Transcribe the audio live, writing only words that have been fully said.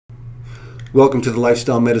Welcome to the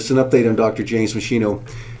Lifestyle Medicine Update. I'm Dr. James Meschino.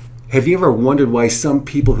 Have you ever wondered why some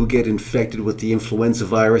people who get infected with the influenza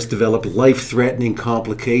virus develop life-threatening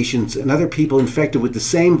complications and other people infected with the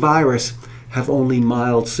same virus have only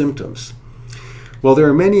mild symptoms? Well, there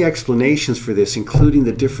are many explanations for this, including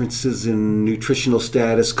the differences in nutritional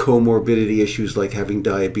status, comorbidity issues like having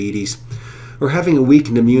diabetes, or having a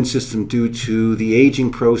weakened immune system due to the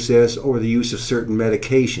aging process or the use of certain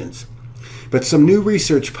medications. But some new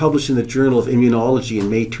research published in the Journal of Immunology in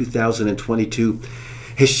May 2022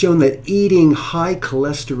 has shown that eating high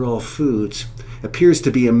cholesterol foods appears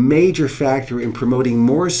to be a major factor in promoting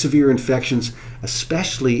more severe infections,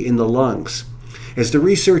 especially in the lungs. As the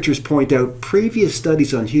researchers point out, previous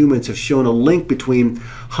studies on humans have shown a link between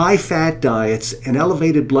high-fat diets and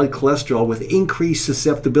elevated blood cholesterol with increased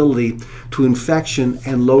susceptibility to infection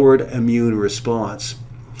and lowered immune response.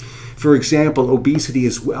 For example, obesity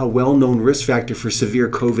is a well-known risk factor for severe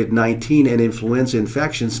COVID-19 and influenza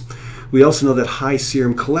infections. We also know that high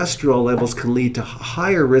serum cholesterol levels can lead to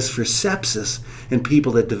higher risk for sepsis in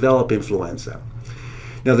people that develop influenza.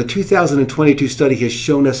 Now, the 2022 study has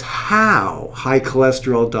shown us how high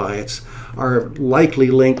cholesterol diets are likely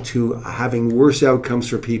linked to having worse outcomes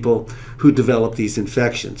for people who develop these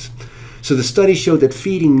infections. So the study showed that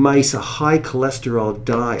feeding mice a high cholesterol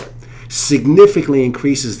diet significantly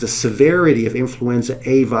increases the severity of influenza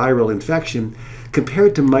A viral infection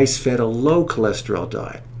compared to mice fed a low cholesterol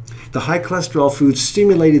diet. The high cholesterol foods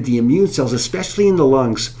stimulated the immune cells, especially in the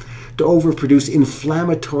lungs, to overproduce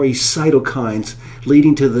inflammatory cytokines,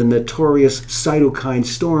 leading to the notorious cytokine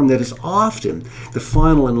storm that is often the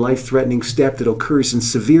final and life-threatening step that occurs in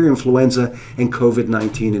severe influenza and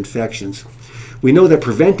COVID-19 infections. We know that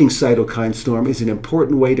preventing cytokine storm is an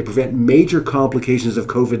important way to prevent major complications of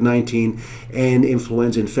COVID-19 and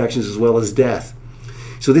influenza infections, as well as death.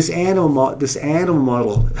 So this animal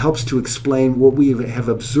model helps to explain what we have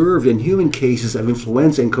observed in human cases of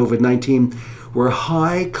influenza and COVID-19, where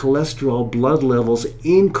high cholesterol blood levels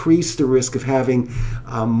increase the risk of having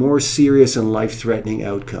more serious and life-threatening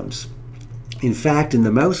outcomes. In fact, in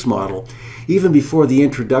the mouse model, even before the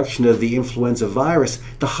introduction of the influenza virus,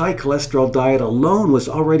 the high cholesterol diet alone was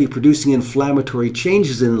already producing inflammatory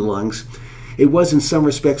changes in the lungs. It was, in some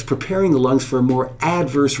respects, preparing the lungs for a more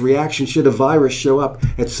adverse reaction should a virus show up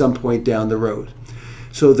at some point down the road.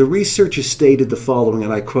 So the researchers stated the following,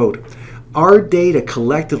 and I quote, "Our data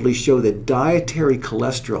collectively show that dietary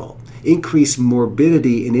cholesterol increased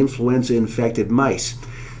morbidity in influenza-infected mice.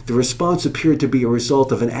 The response appeared to be a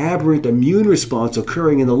result of an aberrant immune response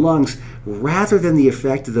occurring in the lungs rather than the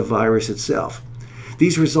effect of the virus itself.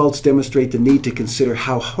 These results demonstrate the need to consider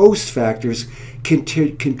how host factors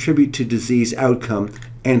contribute to disease outcome,"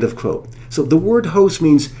 end of quote. So the word host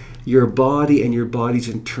means your body and your body's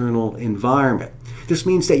internal environment. This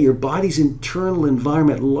means that your body's internal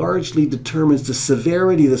environment largely determines the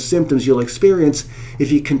severity of the symptoms you'll experience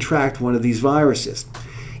if you contract one of these viruses.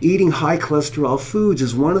 Eating high cholesterol foods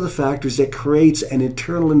is one of the factors that creates an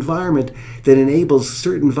internal environment that enables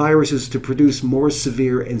certain viruses to produce more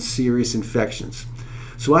severe and serious infections.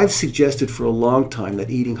 So I've suggested for a long time that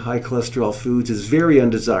eating high cholesterol foods is very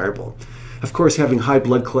undesirable. Of course, having high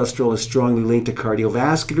blood cholesterol is strongly linked to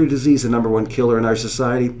cardiovascular disease, the #1 killer in our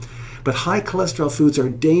society. But high cholesterol foods are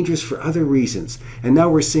dangerous for other reasons, and now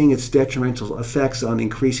we're seeing its detrimental effects on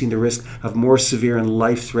increasing the risk of more severe and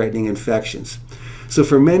life-threatening infections. So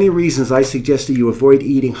for many reasons, I suggest that you avoid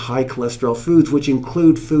eating high cholesterol foods, which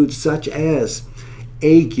include foods such as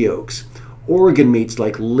egg yolks, organ meats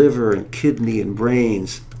like liver and kidney and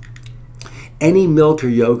brains, any milk or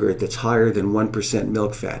yogurt that's higher than 1%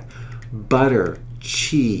 milk fat, butter,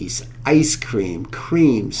 cheese, ice cream,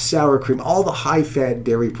 cream, sour cream, all the high-fat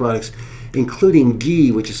dairy products, including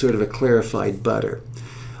ghee, which is sort of a clarified butter.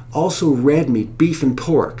 Also red meat, beef and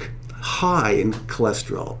pork, high in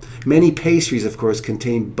cholesterol. Many pastries, of course,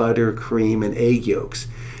 contain butter, cream, and egg yolks.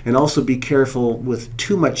 And also be careful with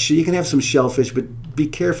too much. You can have some shellfish, but be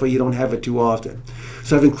careful you don't have it too often.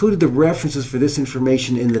 So I've included the references for this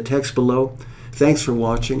information in the text below. Thanks for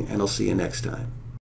watching, and I'll see you next time.